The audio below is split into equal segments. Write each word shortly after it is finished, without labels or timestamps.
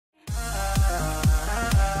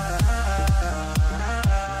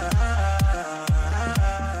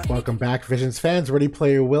Welcome back, Visions fans. Ready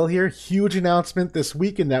Player Will here. Huge announcement this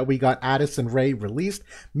weekend that we got Addison Rae released.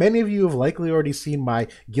 Many of you have likely already seen my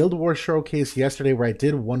Guild Wars showcase yesterday where I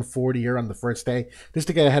did 140 here on the first day just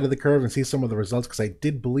to get ahead of the curve and see some of the results because I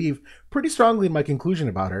did believe pretty strongly in my conclusion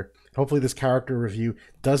about her. Hopefully this character review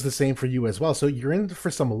does the same for you as well. So you're in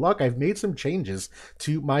for some luck. I've made some changes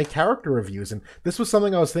to my character reviews, and this was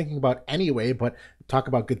something I was thinking about anyway, but talk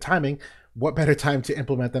about good timing. What better time to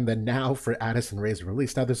implement them than now for Addison Rae's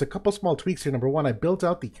release? Now, there's a couple small tweaks here. Number one, I built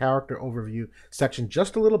out the character overview section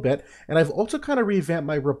just a little bit, and I've also kind of revamped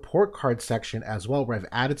my report card section as well, where I've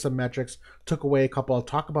added some metrics, took away a couple. I'll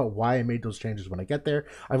talk about why I made those changes when I get there.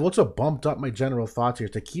 I've also bumped up my general thoughts here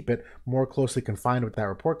to keep it more closely confined with that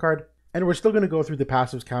report card. And we're still going to go through the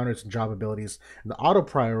passives, counters, and job abilities, and the auto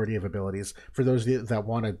priority of abilities for those that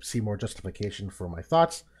want to see more justification for my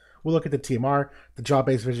thoughts. We'll look at the TMR, the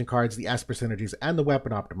job-based vision cards, the Esper Synergies, and the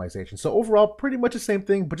weapon optimization. So overall, pretty much the same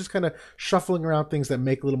thing, but just kind of shuffling around things that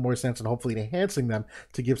make a little more sense and hopefully enhancing them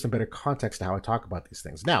to give some better context to how I talk about these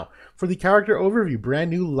things. Now, for the character overview,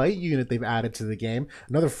 brand new light unit they've added to the game.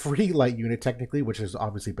 Another free light unit, technically, which has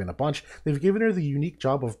obviously been a bunch. They've given her the unique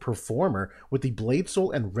job of Performer with the Blade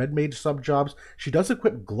Soul and Red Mage sub-jobs. She does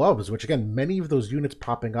equip gloves, which again, many of those units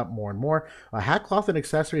popping up more and more. A hat cloth and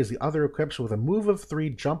accessory is the other equips with a move of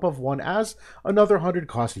 3, jump of 1 as another 100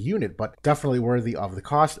 cost unit, but definitely worthy of the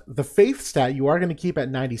cost. The Faith stat you are going to keep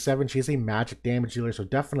at 97. She is a magic damage dealer, so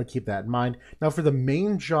definitely keep that in mind. Now for the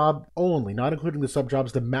main job only, not including the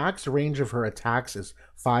sub-jobs, the max range of her attacks is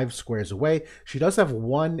 5 squares away. She does have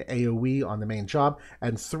 1 AoE on the main job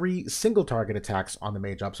and 3 single target attacks on the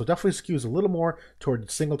main job, so definitely skews a little more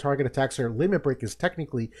toward single target attacks. Her limit break is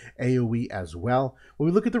technically AoE as well. When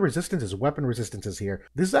we look at the resistances, weapon resistances here,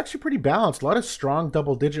 this is actually pretty balanced. A lot of strong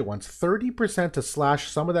double-digit ones. 30% to slash,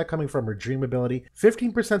 some of that coming from her dream ability,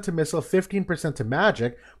 15% to missile, 15% to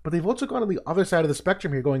magic, but they've also gone on the other side of the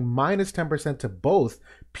spectrum here, going minus 10% to both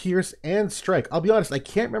pierce and strike. I'll be honest, I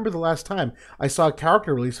can't remember the last time I saw a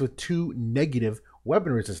character release with 2 negative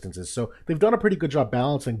weapon resistances, so they've done a pretty good job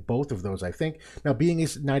balancing both of those, I think. Now, being a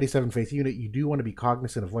 97 faith unit, you do want to be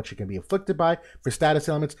cognizant of what she can be afflicted by. For status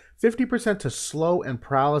elements, 50% to slow and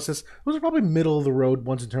paralysis. Those are probably middle of the road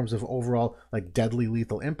ones in terms of overall like deadly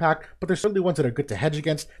lethal impact, but there's certainly ones that are good to hedge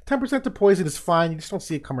against. 10% to poison is fine, you just don't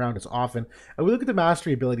see it come around as often. And we look at the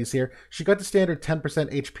mastery abilities here. She got the standard 10%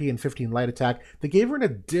 HP and 15 light attack. They gave her an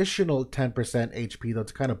additional 10% HP though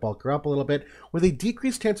to kind of bulk her up a little bit, with a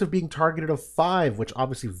decreased chance of being targeted of 5, which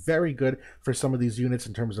obviously very good for some of these units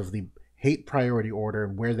in terms of the hate priority order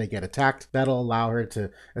and where they get attacked. That'll allow her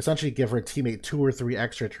to essentially give her teammate 2 or 3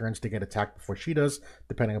 extra turns to get attacked before she does,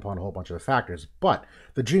 depending upon a whole bunch of the factors. But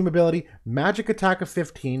the dream ability, magic attack of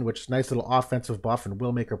 15, which is a nice little offensive buff and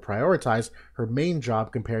will make her prioritize her main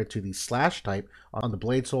job compared to the slash type on the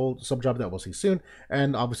Blade Soul sub-job that we'll see soon,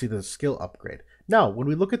 and obviously the skill upgrade. Now, when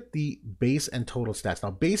we look at the base and total stats,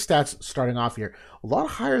 now base stats starting off here, a lot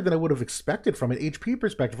higher than I would have expected from an HP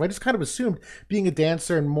perspective. I just kind of assumed being a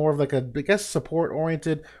dancer and more of like a, I guess,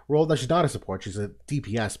 support-oriented role. Now, she's not a support, she's a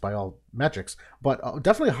DPS by all metrics, but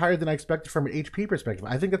definitely higher than I expected from an HP perspective.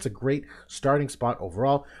 I think that's a great starting spot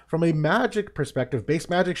overall. From a magic perspective, base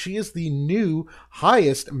magic, she is the new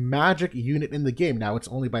highest magic unit in the game. Now, it's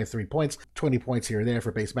only by 3 points, 20 points here or there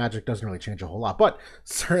for base magic, doesn't really change a whole lot, but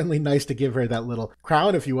certainly nice to give her that little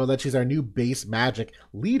crown, if you will, that she's our new base magic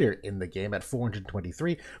leader in the game at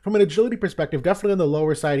 423. From an agility perspective, definitely on the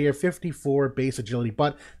lower side here, 54 base agility,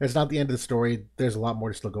 but that's not the end of the story. There's a lot more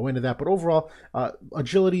to still go into that, but overall,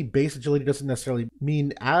 agility, base agility doesn't necessarily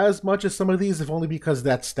mean as much as some of these, if only because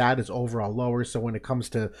that stat is overall lower, so when it comes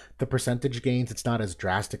to the percentage gains, it's not as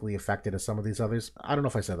drastically affected as some of these others. I don't know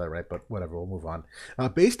if I said that right, but whatever, we'll move on.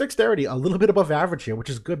 Base dexterity, a little bit above average here, which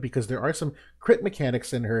is good because there are some crit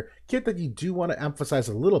mechanics in her kit that you do want to emphasize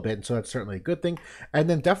a little bit, and so that's certainly a good thing. And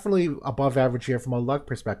then definitely above average here from a luck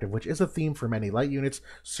perspective, which is a theme for many light units,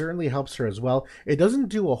 certainly helps her as well. It doesn't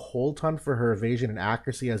do a whole ton for her evasion and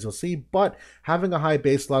accuracy, as you'll see, but having a high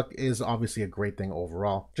base luck is obviously a great thing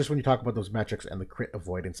overall, just when you talk about those metrics and the crit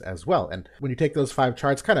avoidance as well. And when you take those 5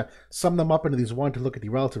 charts, kind of sum them up into these one to look at the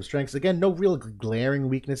relative strengths, again, no real glaring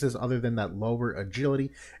weaknesses other than that lower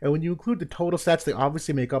agility. And when you include the total stats, they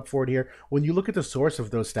obviously make up for it here. When you look at the source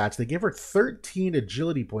of those stats, they give her 13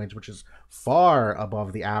 agility points, which is far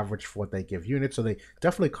above the average for what they give units, so they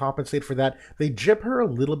definitely compensate for that. They jip her a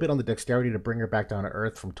little bit on the dexterity to bring her back down to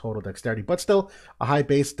earth from total dexterity, but still a high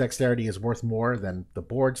base dexterity is worth more than the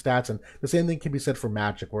board stats. And the same thing can be said for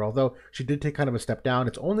magic, where although she did take kind of a step down,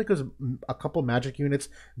 it's only because a couple magic units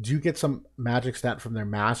do get some magic stat from their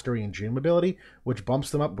mastery and dream ability, which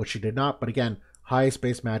bumps them up, which she did not. But again, highest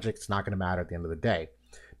base magic, it's not going to matter at the end of the day.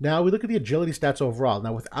 Now we look at the agility stats overall.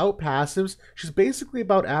 Now without passives, she's basically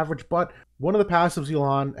about average, but one of the passives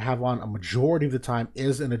you'll have on a majority of the time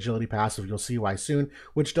is an agility passive. You'll see why soon,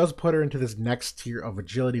 which does put her into this next tier of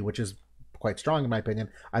agility, which is quite strong in my opinion.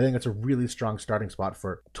 I think it's a really strong starting spot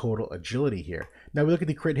for total agility here. Now we look at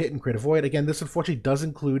the crit hit and crit avoid. Again, this unfortunately does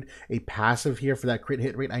include a passive here for that crit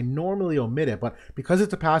hit rate. I normally omit it, but because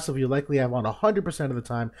it's a passive you likely have on 100% of the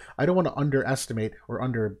time, I don't want to underestimate or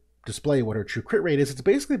under display what her true crit rate is. It's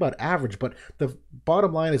basically about average, but the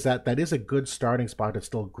bottom line is that that is a good starting spot to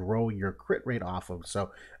still grow your crit rate off of.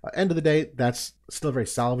 So end of the day, that's still very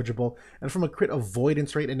salvageable. And from a crit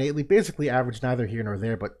avoidance rate, innately basically average, neither here nor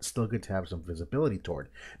there, but still good to have some visibility toward.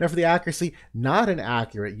 Now for the accuracy, not an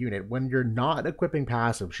accurate unit. When you're not equipping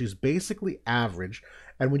passive, she's basically average.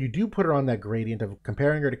 And when you do put her on that gradient of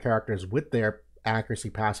comparing her to characters with their accuracy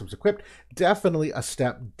passives equipped, definitely a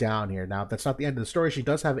step down here. Now that's not the end of the story. She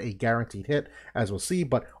does have a guaranteed hit, as we'll see,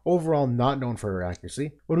 but overall not known for her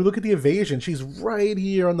accuracy. When we look at the evasion, she's right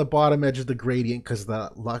here on the bottom edge of the gradient because the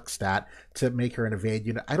luck stat to make her an evade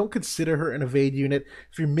unit. I don't consider her an evade unit.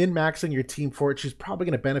 If you're min-maxing your team for it, she's probably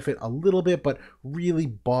going to benefit a little bit, but really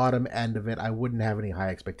bottom end of it, I wouldn't have any high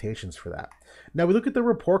expectations for that. Now we look at the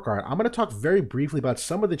report card. I'm going to talk very briefly about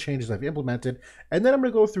some of the changes I've implemented, and then I'm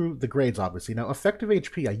going to go through the grades, obviously. Now, effective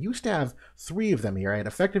HP, I used to have 3 of them here. I had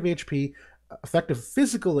effective HP, effective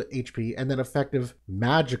physical HP, and then effective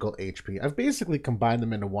magical HP. I've basically combined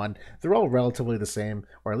them into one. They're all relatively the same,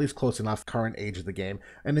 or at least close enough current age of the game.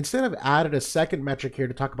 And instead I've added a second metric here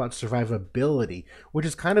to talk about survivability, which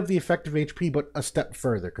is kind of the effective HP, but a step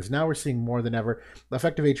further, because now we're seeing more than ever.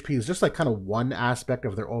 Effective HP is just like kind of one aspect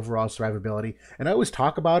of their overall survivability, and I always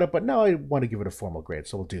talk about it, but now I want to give it a formal grade,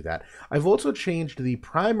 so we'll do that. I've also changed the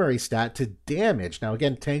primary stat to damage. Now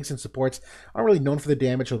again, tanks and supports aren't really known for the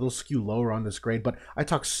damage, so they'll skew lower on this grade, but I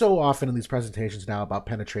talk so often in these presentations now about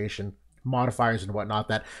penetration, modifiers and whatnot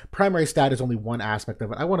that primary stat is only one aspect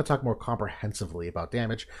of it. I want to talk more comprehensively about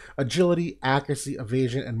damage. Agility, accuracy,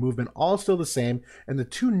 evasion, and movement all still the same, and the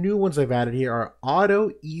 2 new ones I've added here are auto,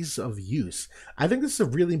 ease of use. I think this is a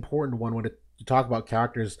really important one when to talk about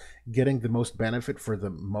characters getting the most benefit for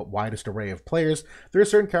the widest array of players. There are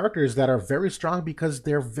certain characters that are very strong because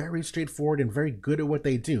they're very straightforward and very good at what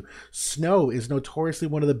they do. Snow is notoriously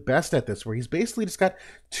one of the best at this, where he's basically just got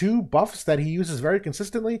 2 buffs that he uses very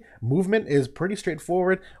consistently. Movement is pretty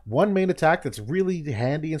straightforward, 1 main attack that's really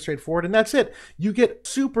handy and straightforward, and that's it. You get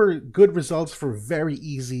super good results for very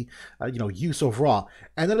easy use overall.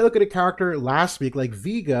 And then I look at a character last week like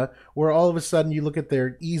Vega, where all of a sudden you look at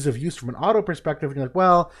their ease of use from an auto perspective and you're like,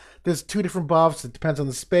 well, there's 2 different buffs. It depends on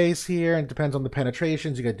the space here and it depends on the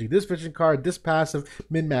penetrations. You got to do this vision card, this passive,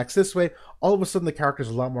 min-max this way. All of a sudden the character is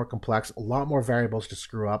a lot more complex, a lot more variables to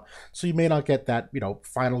screw up. So you may not get that,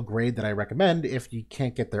 final grade that I recommend if you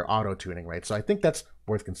can't get their auto tuning right. So I think that's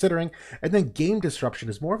worth considering. And then game disruption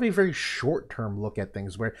is more of a very short-term look at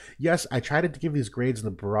things where, yes, I try to give these grades in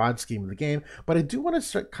the broad scheme of the game, but I do want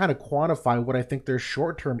to kind of quantify what I think their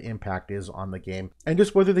short-term impact is on the game and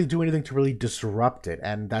just whether they do anything to really disrupt it.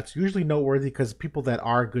 And that's usually noteworthy because people that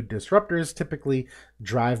are good disruptors typically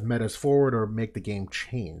drive metas forward or make the game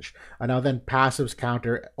change. Now then, passives,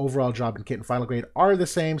 counter, overall job, and kit and final grade are the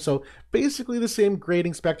same, so basically the same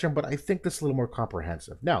grading spectrum, but I think this is a little more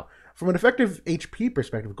comprehensive. Now, from an effective HP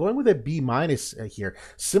perspective, going with a B- here,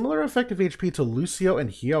 similar effective HP to Lucio and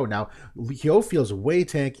Hyo. Now, Hyo feels way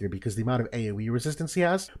tankier because the amount of AoE resistance he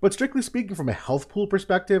has, but strictly speaking from a health pool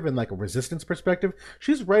perspective and like a resistance perspective,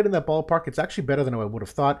 she's right in that ballpark. It's actually better than I would have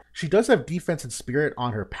thought. She does have defense and spirit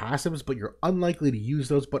on her passives, but you're unlikely to use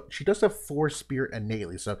those, but she does have 4 spirit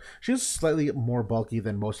innately, so she's slightly more bulky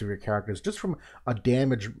than most of your characters just from a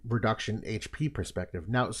damage reduction HP perspective.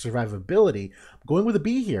 Now, survivability, going with a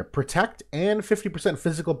B here, protect and 50%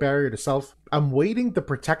 physical barrier to self. I'm weighting the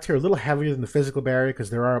protect here a little heavier than the physical barrier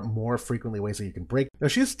because there are more frequently ways that you can break. Now,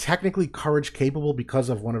 she is technically courage capable because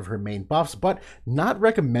of one of her main buffs, but not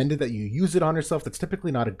recommended that you use it on herself. That's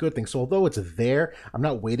typically not a good thing. So although it's there, I'm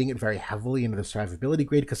not weighting it very heavily into the survivability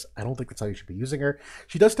grade because I don't think that's how you should be using her.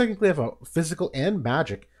 She does technically have a physical and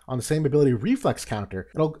magic on the same ability reflex counter.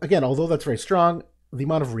 And again, although that's very strong, the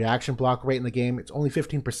amount of reaction block rate in the game, it's only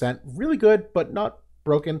 15%. Really good, but not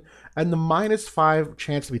broken. And the -5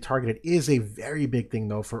 chance to be targeted is a very big thing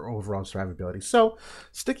though for overall survivability. So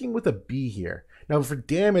sticking with a B here. Now for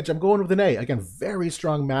damage, I'm going with an A. Again, very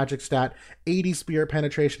strong magic stat, 80 spirit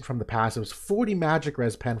penetration from the passives, 40 magic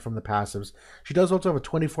res pen from the passives. She does also have a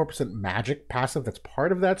 24% magic passive that's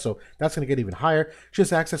part of that, so that's going to get even higher. She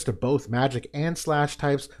has access to both magic and slash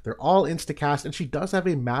types. They're all insta-cast, and she does have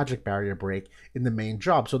a magic barrier break in the main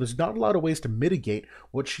job, so there's not a lot of ways to mitigate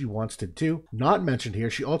what she wants to do. Not mentioned here,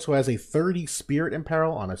 she also has a 30 spirit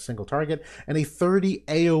imperil on a single target and a 30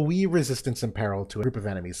 AoE resistance imperil to a group of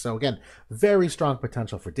enemies. So again, very strong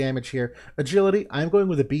potential for damage here. Agility, I'm going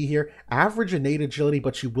with a B here. Average innate agility,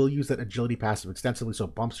 but she will use that agility passive extensively, so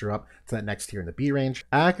it bumps her up to that next tier in the B range.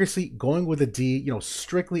 Accuracy, going with a D,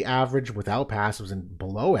 strictly average without passives and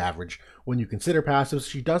below average when you consider passives.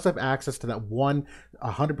 She does have access to that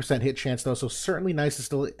 100% hit chance though, so certainly nice to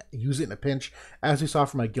still use it in a pinch. As we saw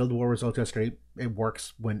from my Guild War results yesterday, it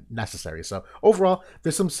works when necessary. So overall,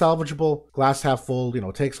 there's some salvageable glass half full,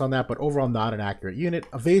 takes on that, but overall not an accurate unit.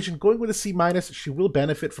 Evasion, going with a C-. She will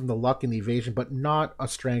benefit from the luck in the evasion, but not a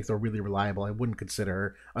strength or really reliable. I wouldn't consider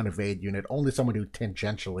her an evade unit. Only someone who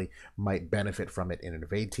tangentially might benefit from it in an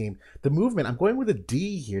evade team. The movement, I'm going with a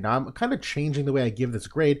D here. Now I'm kind of changing the way I give this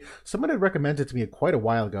grade. Someone had recommended to me quite a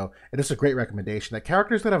while ago, and it's a great recommendation, that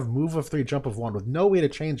characters that have move of 3, jump of 1 with no way to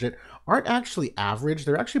change it aren't actually average.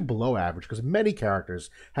 They're actually below average, because many characters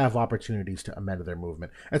have opportunities to amend their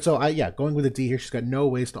movement. And so going with a D here. She's got no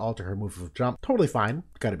ways to alter her move of jump. Totally fine.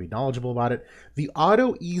 Got to be knowledgeable about it. The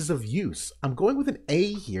auto ease of use, I'm going with an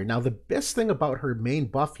A here. Now the best thing about her main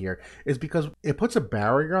buff here is because it puts a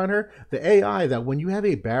barrier on her. The AI, that when you have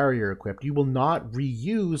a barrier equipped, you will not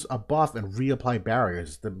reuse a buff and reapply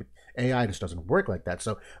barriers. The AI just doesn't work like that.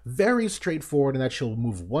 So very straightforward in that she'll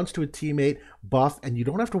move once to a teammate, buff, and you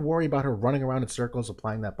don't have to worry about her running around in circles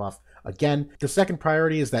applying that buff again. The second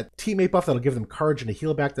priority is that teammate buff that'll give them courage and a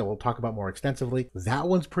heal back that we'll talk about more extensively. That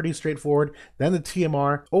one's pretty straightforward. Then the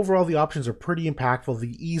TMR. Overall, the options are pretty impactful.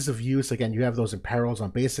 The ease of use, again, you have those imperils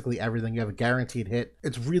on basically everything. You have a guaranteed hit.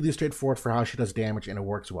 It's really straightforward for how she does damage, and it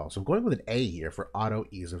works well. So I'm going with an A here for auto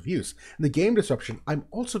ease of use. In the game disruption, I'm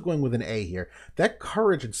also going with an A here. That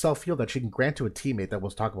courage and self-heal that she can grant to a teammate that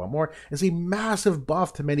we'll talk about more is a massive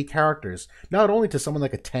buff to many characters. Not only to someone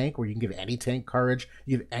like a tank, where you can give any tank courage,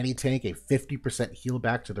 you give any tank a 50% heal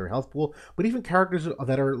back to their health pool, but even characters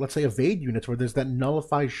that are, let's say, evade units where there's that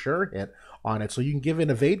nullify sure hit on it. So you can give an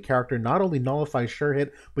evade character not only nullify sure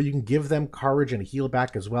hit, but you can give them courage and heal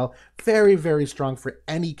back as well. Very, very strong for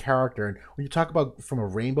any character. And when you talk about from a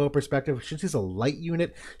rainbow perspective, since she's a light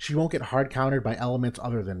unit, she won't get hard countered by elements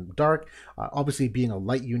other than dark. Obviously being a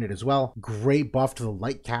light unit as well, great buff to the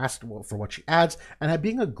light cast for what she adds, and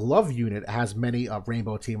being a glove unit has many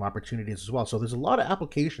rainbow team opportunities as well. So there's a lot of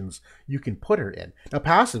applications you can put her in. Now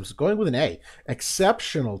passives, going with an A.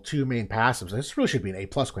 Exceptional 2 main passives. This really should be an A+,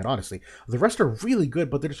 quite honestly. The rest are really good,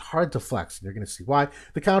 but they're just hard to flex, and you're going to see why.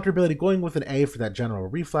 The counter ability, going with an A for that general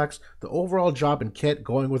reflex. The overall job and kit,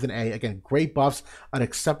 going with an A. Again, great buffs, an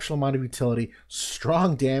exceptional amount of utility,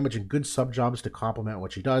 strong damage, and good sub-jobs to complement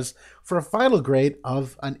what she does, for a final grade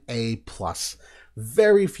of an A+.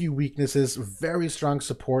 Very few weaknesses, very strong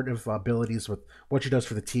supportive abilities with what she does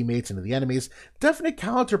for the teammates and the enemies. Definite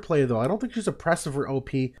counterplay though. I don't think she's oppressive or OP.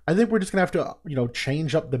 I think we're just gonna have to,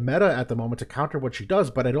 change up the meta at the moment to counter what she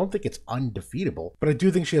does, but I don't think it's undefeatable. But I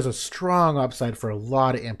do think she has a strong upside for a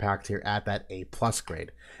lot of impact here at that A+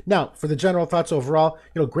 grade. Now, for the general thoughts overall,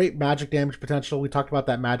 great magic damage potential. We talked about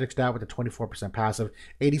that magic stat with the 24% passive,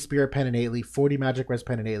 80 spirit pen innately, 40 magic res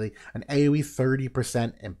pen innately, an AoE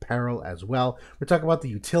 30% imperil as well. We're talking about the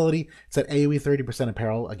utility. It's that AoE 30%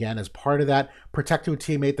 imperil again as part of that. Protect to a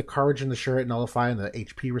teammate, the courage and the sure hit nullify, and the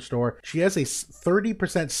HP restore. She has a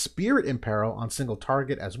 30% spirit imperil on single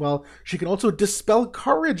target as well. She can also dispel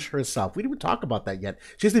courage herself. We didn't even talk about that yet.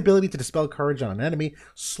 She has the ability to dispel courage on an enemy,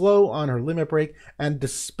 slow on her limit break, and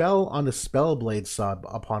dispel on the spell blade sub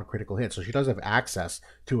upon critical hit. So she does have access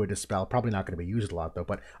to a dispel. Probably not going to be used a lot though,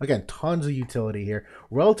 but again, tons of utility here.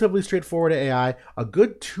 Relatively straightforward AI. A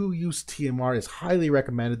good 2-use TMR is highly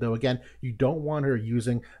recommended though. Again, you don't want her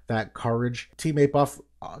using that courage teammate buff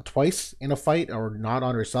twice in a fight or not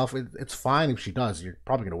on herself. It's fine if she does. You're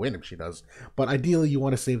probably going to win if she does, but ideally you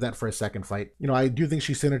want to save that for a second fight. I do think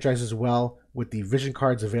she synergizes well with the vision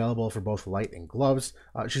cards available for both light and gloves.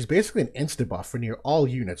 She's basically an insta buff for near all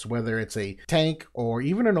units, whether it's a tank or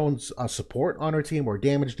even an own support on her team or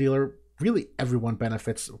damage dealer. Really, everyone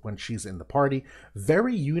benefits when she's in the party.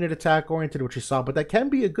 Very unit attack oriented, which you saw, but that can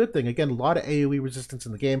be a good thing. Again, a lot of AoE resistance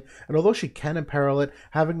in the game, and although she can imperil it,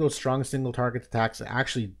 having those strong single target attacks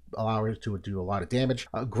actually allow her to do a lot of damage.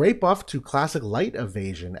 A great buff to classic light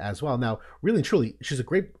evasion as well. Now, really and truly, she's a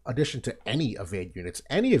great addition to any evade units.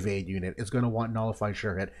 Any evade unit is going to want Nullify,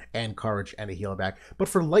 Sure Hit, and Courage, and a heal back. But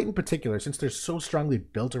for light in particular, since they're so strongly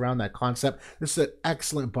built around that concept, this is an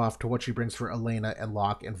excellent buff to what she brings for Elena and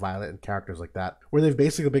Locke and Violet and characters like that, where they've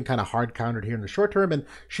basically been kind of hard countered here in the short term, and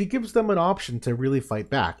she gives them an option to really fight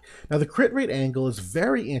back. Now, the crit rate angle is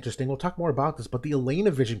very interesting. We'll talk more about this, but the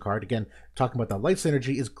Elena Vision card, again, talking about that light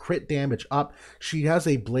synergy, is crit damage up. She has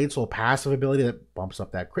a Blade Soul passive ability that bumps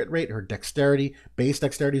up that crit rate. Her dexterity, base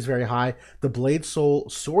dexterity, is very high. The Blade Soul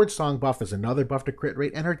Sword Song buff is another buff to crit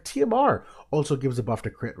rate, and her TMR also gives a buff to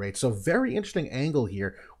crit rate. So very interesting angle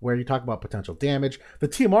here where you talk about potential damage. The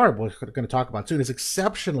TMR, we're going to talk about soon, is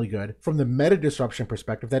exceptionally good from the meta disruption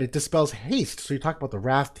perspective that it dispels haste. So you talk about the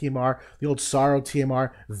Wrath TMR, the old Sorrow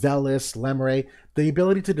TMR, Velis, Lemray. The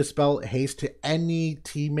ability to dispel haste to any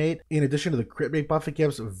teammate, in addition to the crit rate buff it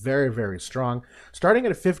gives, very, very strong. Starting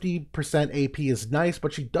at a 50% AP is nice,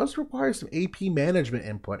 but she does require some AP management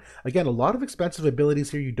input. Again, a lot of expensive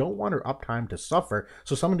abilities here. You don't want her uptime to suffer,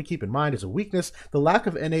 so something to keep in mind is a weakness. The lack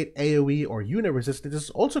of innate AoE or unit resistance is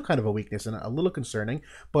also kind of a weakness and a little concerning,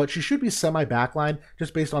 but she should be semi-backline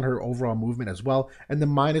just based on her overall movement as well, and the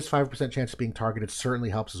minus 5% chance of being targeted certainly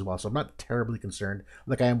helps as well, so I'm not terribly concerned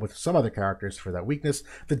like I am with some other characters for that weakness.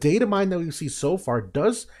 The data mine that we see so far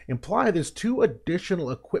does imply there's 2 additional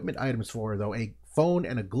equipment items for her, though, a phone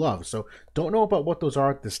and a glove. So don't know about what those are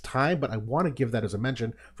at this time, but I want to give that as a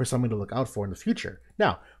mention for something to look out for in the future.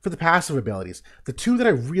 Now, for the passive abilities, the 2 that I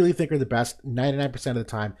really think are the best 99% of the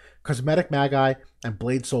time, Cosmetic Magi and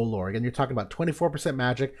Blade Soul Lore. Again, you're talking about 24%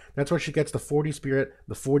 magic. That's where she gets the 40 spirit,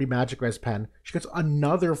 the 40 magic res pen. She gets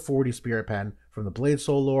another 40 spirit pen from the Blade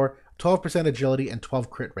Soul Lore, 12% agility, and 12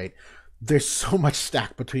 crit rate. There's so much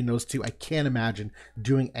stack between those 2, I can't imagine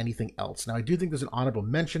doing anything else. Now, I do think there's an honorable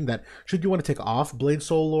mention that should you want to take off Blade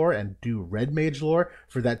Soul Lore and do Red Mage Lore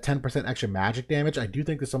for that 10% extra magic damage, I do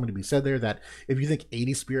think there's something to be said there that if you think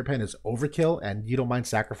 80 Spirit Pen is overkill and you don't mind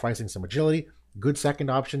sacrificing some agility, good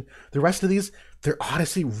second option. The rest of these, they're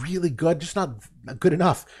honestly really good, just not good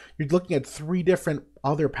enough. You're looking at 3 different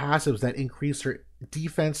other passives that increase her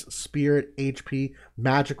defense, spirit, HP,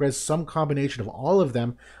 magic res, some combination of all of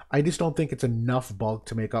them. I just don't think it's enough bulk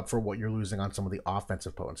to make up for what you're losing on some of the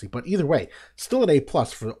offensive potency. But either way, still an A+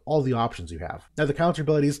 for all the options you have. Now, the counter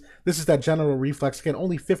abilities, this is that general reflex. Again,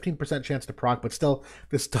 only 15% chance to proc, but still,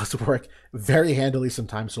 this does work very handily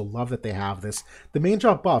sometimes, so love that they have this. The main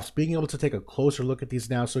job buffs, being able to take a closer look at these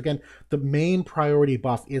now. So again, the main priority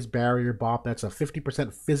buff is Barrier Bop. That's a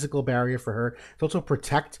 50% physical barrier for her. It's also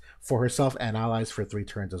Protect for herself and allies for 3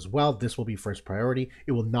 turns as well. This will be first priority.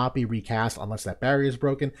 It will not be recast unless that barrier is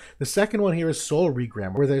broken. The second one here is Soul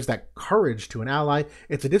Regram, where there's that Courage to an ally.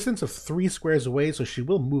 It's a distance of 3 squares away, so she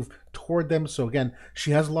will move toward them. So again,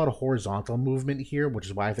 she has a lot of horizontal movement here, which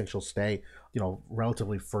is why I think she'll stay,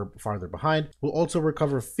 relatively farther behind. Will also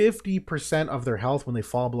recover 50% of their health when they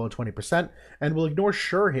fall below 20%, and will ignore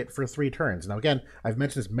Sure Hit for 3 turns. Now again, I've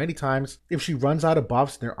mentioned this many times, if she runs out of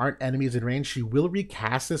buffs and there aren't enemies in range, she will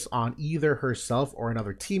recast this on either herself or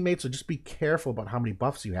another teammate, so just be careful about how many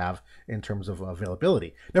buffs you have in terms of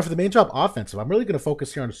availability. Now for the main job offensive, I'm really going to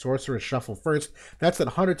focus here on Sorcerer's Shuffle first. That's at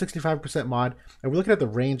 165% mod, and we're looking at the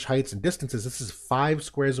range, heights, and distances. This is 5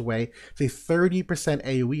 squares away. It's a 30%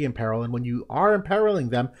 AoE imperil, and when you are imperiling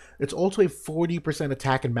them, it's also a 40%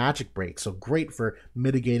 attack and magic break, so great for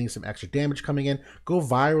mitigating some extra damage coming in. Go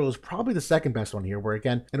Viral is probably the second best one here, where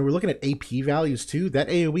again, and we're looking at AP values too. That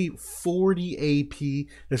AoE, 40 AP.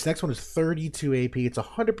 This next one is 32 AP. It's a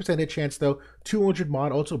 100% hit chance though. 200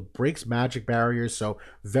 mod, also breaks magic barriers, so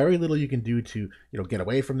very little you can do to get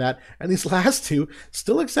away from that. And these last 2,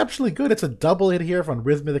 still exceptionally good. It's a double hit here on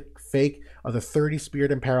Rhythmic Fake of the 30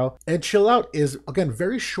 Spirit Imperil. And Chill Out is, again,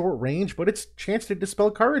 very short range, but it's chance to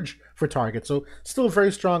dispel Courage for target. So still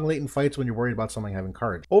very strong late in fights when you're worried about something having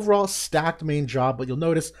Courage. Overall, stacked main job, but you'll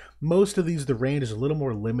notice most of these, the range is a little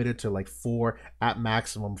more limited to like 4 at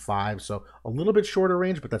maximum 5. So a little bit shorter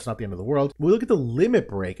range, but that's not the end of the world. We look at the Limit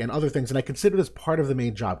Break and other things, and I consider this part of the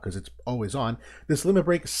main job because it's always on. This Limit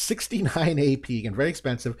Break, 69 AP, and very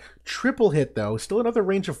expensive. Triple hit though, still another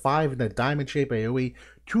range of 5 in that diamond shape AoE.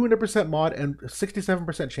 200% mod mod and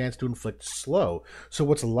 67% chance to inflict slow. So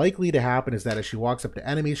what's likely to happen is that as she walks up to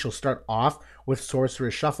enemies, she'll start off with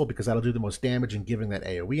Sorceress Shuffle because that'll do the most damage in giving that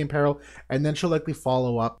AoE imperil, and then she'll likely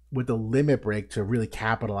follow up with the Limit Break to really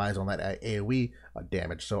capitalize on that AoE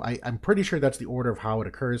damage. So I'm pretty sure that's the order of how it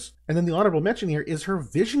occurs. And then the honorable mention here is her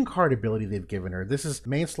Vision Card ability they've given her. This is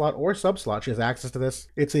main slot or sub slot. She has access to this.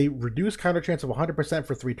 It's a reduced counter chance of 100%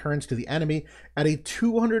 for 3 turns to the enemy at a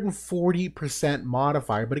 240%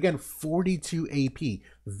 modifier, but again, 42 AP.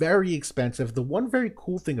 Very expensive. The one very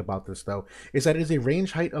cool thing about this, though, is that it is a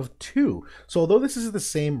range height of 2. So although this is the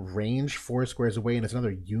same range 4 squares away and it's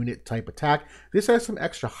another unit type attack, this has some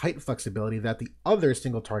extra height flexibility that the other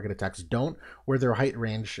single target attacks don't, where their height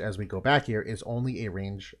range, as we go back here, is only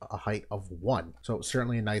a height of 1. So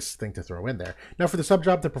certainly a nice thing to throw in there. Now for the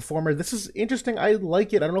Subjob, the Performer, this is interesting. I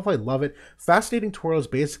like it. I don't know if I love it. Fascinating Twirl is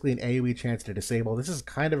basically an AoE chance to disable. This is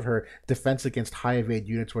kind of her defense against high evade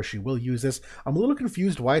units where she will use this. I'm a little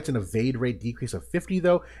confused why it's an evade rate decrease of 50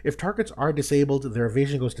 though. If targets are disabled, their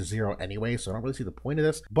evasion goes to 0 anyway, so I don't really see the point of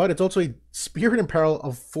this. But it's also a Spirit in Peril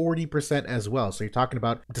of 40% as well. So you're talking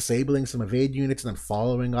about disabling some evade units and then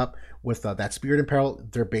following up with that Spirit in Peril,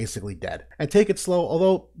 they're basically dead. And Take It Slow,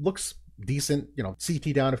 although looks decent,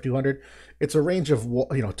 CT down of 200. It's a range of,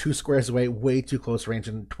 2 squares away, way too close range,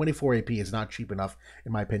 and 24 AP is not cheap enough,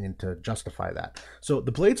 in my opinion, to justify that. So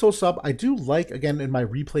the Blade Soul sub, I do like. Again, in my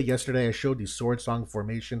replay yesterday, I showed the Sword Song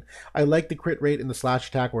formation. I like the crit rate in the slash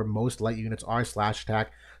attack, where most light units are slash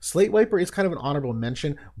attack. Slate Wiper is kind of an honorable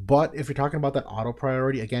mention, but if you're talking about that auto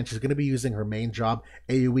priority, again, she's going to be using her main job,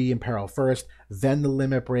 AoE Imperil first, then the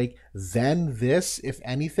Limit Break, then this, if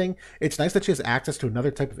anything. It's nice that she has access to another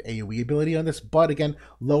type of AoE ability on this, but again,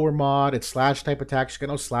 lower mod, it's slash type attack, she's got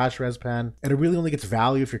no slash res pen, and it really only gets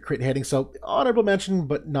value if you're crit hitting, so honorable mention,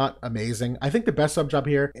 but not amazing. I think the best sub job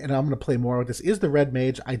here, and I'm going to play more with this, is the Red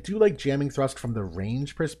Mage. I do like Jamming Thrust from the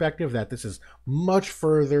range perspective, that this is much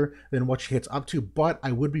further than what she hits up to, but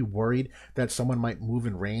I would be worried that someone might move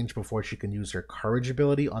in range before she can use her Courage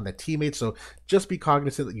ability on the teammate, so just be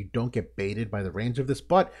cognizant that you don't get baited by the range of this.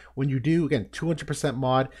 But when you do, again, 200%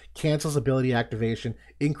 mod, cancels ability activation,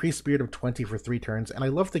 increased Spirit of 20 for 3 turns, and I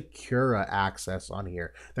love the Cura access on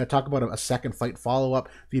here. That talk about a second fight follow-up.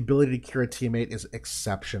 The ability to cure a teammate is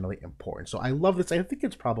exceptionally important, so I love this. I think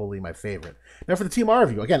it's probably my favorite. Now for the Team R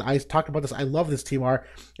review, again, I talked about this. I love this Team R.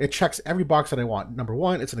 It checks every box that I want. Number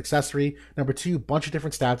 1, it's an accessory. Number 2, bunch of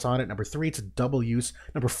different stats on it. Number 3, it's a double use.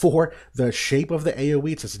 Number 4, the shape of the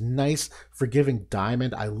AoE, it's this nice forgiving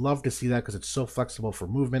diamond. I love to see that because it's so flexible for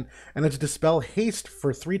movement. And it's Dispel Haste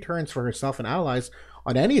for 3 turns for herself and allies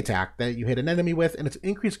on any attack that you hit an enemy with, and it's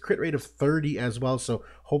increased crit rate of 30 as well, so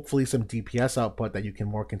hopefully some DPS output that you can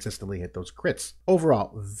more consistently hit those crits.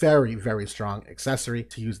 Overall, very, very strong accessory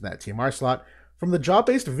to use in that TMR slot. From the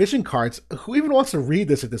job-based vision cards, who even wants to read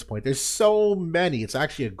this at this point? There's so many. It's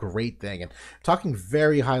actually a great thing. And talking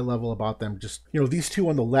very high level about them, just, these two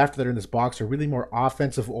on the left that are in this box are really more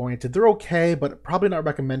offensive oriented. They're okay, but probably not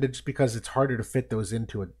recommended just because it's harder to fit those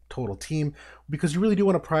into a total team, because you really do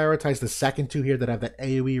want to prioritize the second 2 here that have that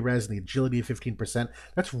AoE res and the agility of 15%.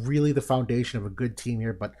 That's really the foundation of a good team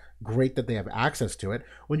here, but great that they have access to it.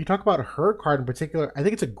 When you talk about her card in particular, I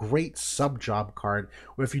think it's a great sub-job card,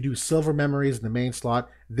 where if you do Silver Memories in the main slot,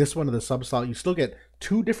 this one in the sub slot, you still get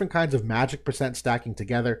 2 different kinds of magic percent stacking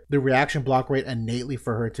together, the reaction block rate innately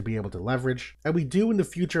for her to be able to leverage. And we do in the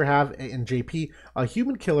future have in JP a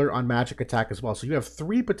human killer on magic attack as well. So you have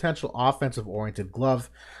 3 potential offensive oriented glove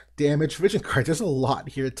damage vision cards. There's a lot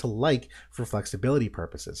here to like for flexibility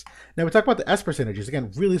purposes. Now we talk about the Esper Synergies.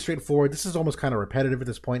 Again, really straightforward. This is almost kind of repetitive at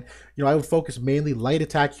this point. I would focus mainly light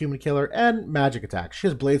attack, human killer, and magic attack. She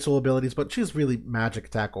has Blade Soul abilities, but she's really magic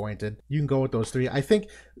attack oriented. You can go with those 3. I think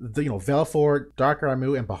the Velfor, Dark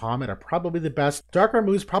Armu, and Bahamut are probably the best. Dark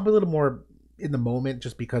Armu is probably a little more in the moment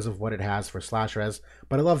just because of what it has for slash res,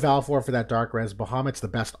 but I love Valfor for that dark res. Bahamut's the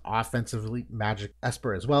best offensively magic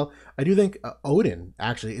Esper as well. I do think Odin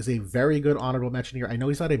actually is a very good honorable mention here. I know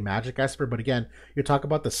he's not a magic Esper, but again, you talk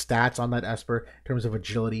about the stats on that Esper in terms of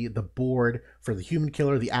agility, the board for the human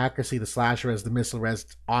killer, the accuracy, the slash res, the missile res.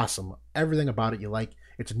 It's awesome. Everything about it you like.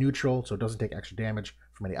 It's neutral, so it doesn't take extra damage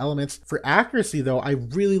from any elements. For accuracy, though, I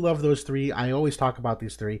really love those 3. I always talk about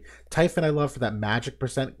these 3. Typhon I love for that magic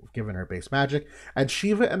percent, given her base magic. And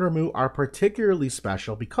Shiva and Ramu are particularly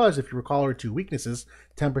special because, if you recall her 2 weaknesses,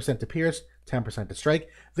 10% to pierce, 10% to strike.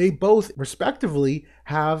 They both, respectively,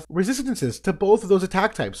 have resistances to both of those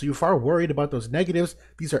attack types. So you're far worried about those negatives.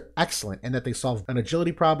 These are excellent in that they solve an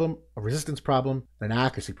agility problem, a resistance problem, and an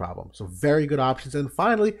accuracy problem. So very good options. And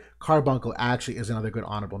finally, Carbuncle actually is another good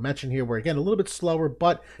honorable mention here, where again, a little bit slower,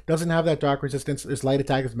 but doesn't have that dark resistance. There's light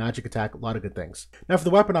attack, there's magic attack, a lot of good things. Now for the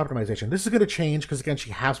weapon optimization, this is going to change because again,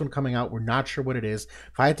 she has one coming out. We're not sure what it is.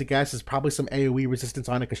 If I had to guess, there's probably some AoE resistance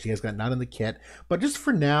on it because she has got none in the kit. But just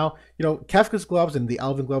for now, you know, Kefka's gloves and the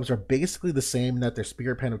Elven gloves are basically the same in that they're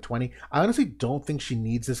Spirit Pen of 20. I honestly don't think she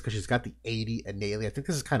needs this because she's got the 80 innately. I think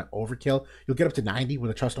this is kind of overkill. You'll get up to 90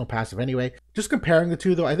 with a Trust No passive anyway. Just comparing the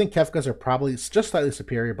two though, I think Kefka's are probably just slightly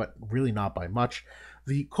superior, but really not by much.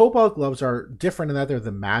 The Cobalt gloves are different in that they're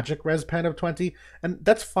the magic res pen of 20, and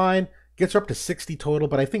that's fine. Gets her up to 60 total,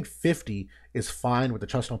 but I think 50 is fine with the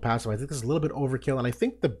Trust No passive. I think this is a little bit overkill, and I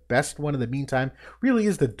think the best one in the meantime really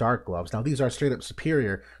is the dark gloves. Now, these are straight up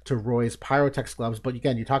superior to Roy's Pyrotex gloves, but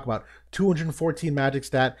again, you talk about 214 magic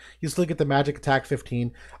stat, you still get the magic attack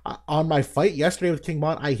 15. On my fight yesterday with King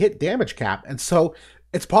Mon, I hit damage cap, and so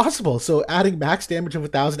it's possible. So adding max damage of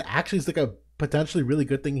 1,000 actually is like a potentially really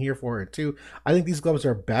good thing here for it too. I think these gloves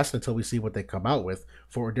are best until we see what they come out with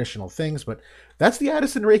for additional things, but that's the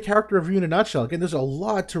Addison Rae character review in a nutshell. Again, there's a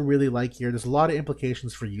lot to really like here. There's a lot of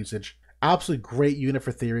implications for usage. Absolutely great unit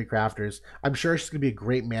for theory crafters. I'm sure she's going to be a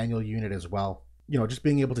great manual unit as well. You know, just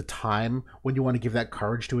being able to time when you want to give that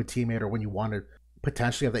courage to a teammate or when you want to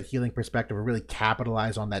potentially have that healing perspective or really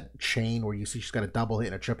capitalize on that chain where you see she's got a double hit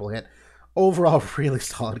and a triple hit. Overall, really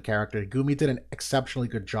solid character. Gumi did an exceptionally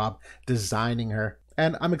good job designing her,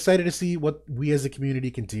 and I'm excited to see what we as a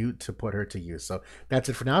community can do to put her to use. So that's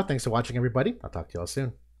it for now. Thanks for watching, everybody. I'll talk to you all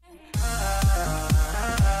soon.